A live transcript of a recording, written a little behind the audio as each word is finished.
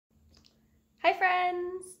Hi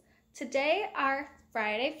friends! Today our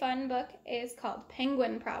Friday fun book is called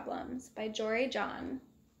Penguin Problems by Jory John.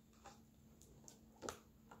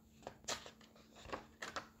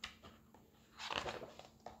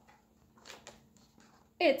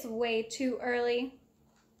 It's way too early.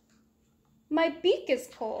 My beak is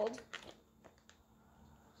cold.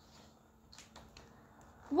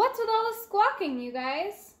 What's with all the squawking, you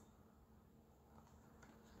guys?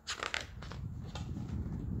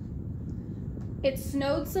 It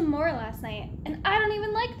snowed some more last night, and I don't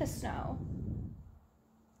even like the snow.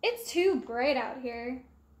 It's too bright out here.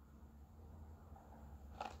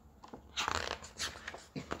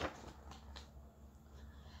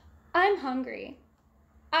 I'm hungry.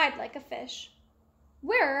 I'd like a fish.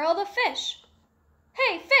 Where are all the fish?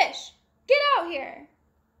 Hey, fish! Get out here!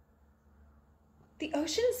 The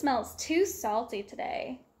ocean smells too salty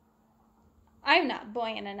today. I'm not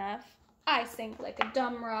buoyant enough. I sink like a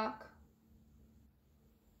dumb rock.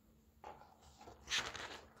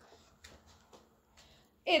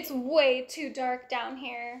 It's way too dark down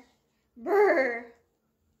here. Brr!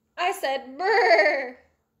 I said brr!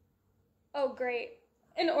 Oh great,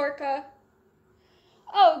 an orca.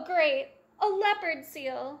 Oh great, a leopard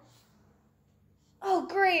seal. Oh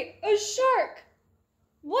great, a shark.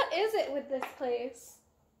 What is it with this place?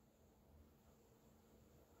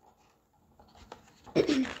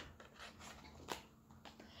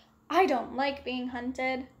 I don't like being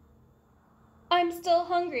hunted. I'm still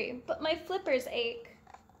hungry, but my flippers ache.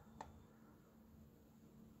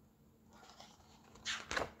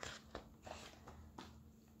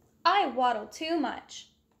 I waddle too much.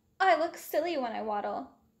 I look silly when I waddle.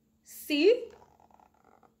 See?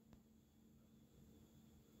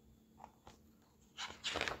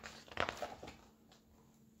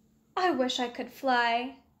 I wish I could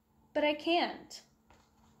fly, but I can't.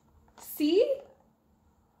 See?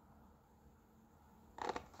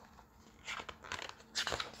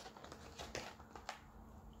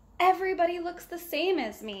 Everybody looks the same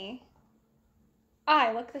as me.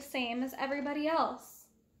 I look the same as everybody else.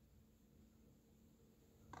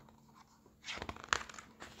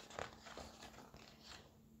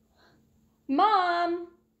 Mom!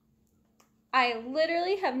 I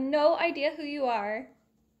literally have no idea who you are.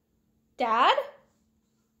 Dad?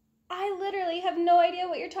 I literally have no idea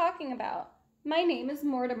what you're talking about. My name is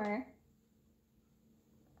Mortimer.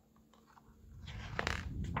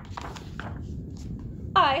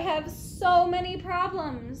 I have so many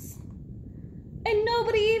problems. And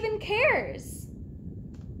nobody even cares.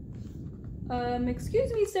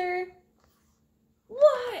 Excuse me, sir.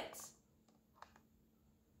 What?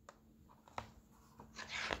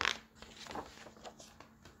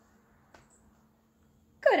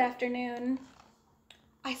 Good afternoon.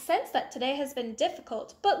 I sense that today has been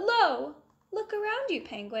difficult, but lo, look around you,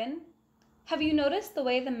 penguin. Have you noticed the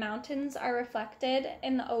way the mountains are reflected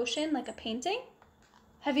in the ocean like a painting?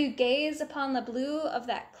 Have you gazed upon the blue of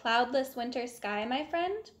that cloudless winter sky, my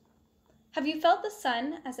friend? Have you felt the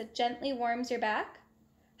sun as it gently warms your back?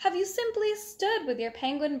 Have you simply stood with your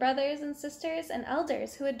penguin brothers and sisters and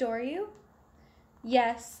elders who adore you?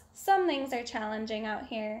 Yes, some things are challenging out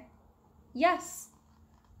here. Yes,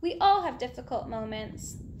 we all have difficult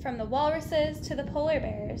moments, from the walruses to the polar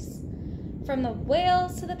bears, from the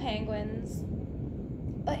whales to the penguins.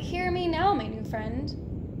 But hear me now, my new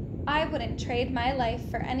friend. I wouldn't trade my life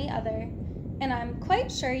for any other, and I'm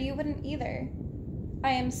quite sure you wouldn't either.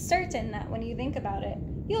 I am certain that when you think about it,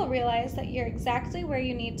 you'll realize that you're exactly where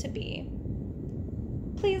you need to be.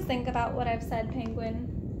 Please think about what I've said,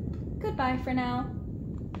 penguin. Goodbye for now.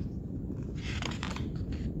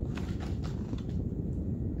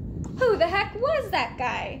 Who the heck was that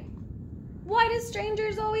guy? Why do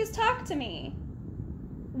strangers always talk to me?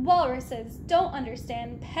 Walruses don't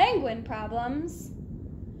understand penguin problems.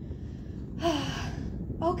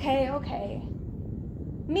 Okay.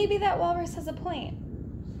 Maybe that walrus has a point.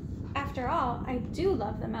 After all, I do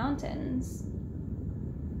love the mountains.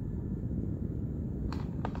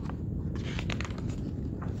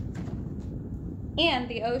 And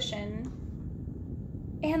the ocean.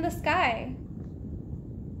 And the sky.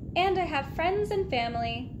 And I have friends and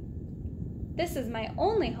family. This is my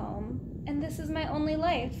only home, and this is my only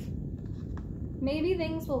life. Maybe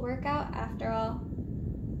things will work out after all.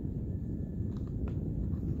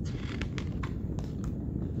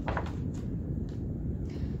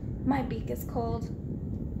 My beak is cold.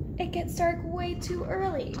 It gets dark way too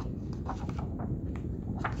early.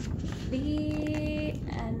 The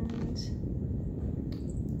end.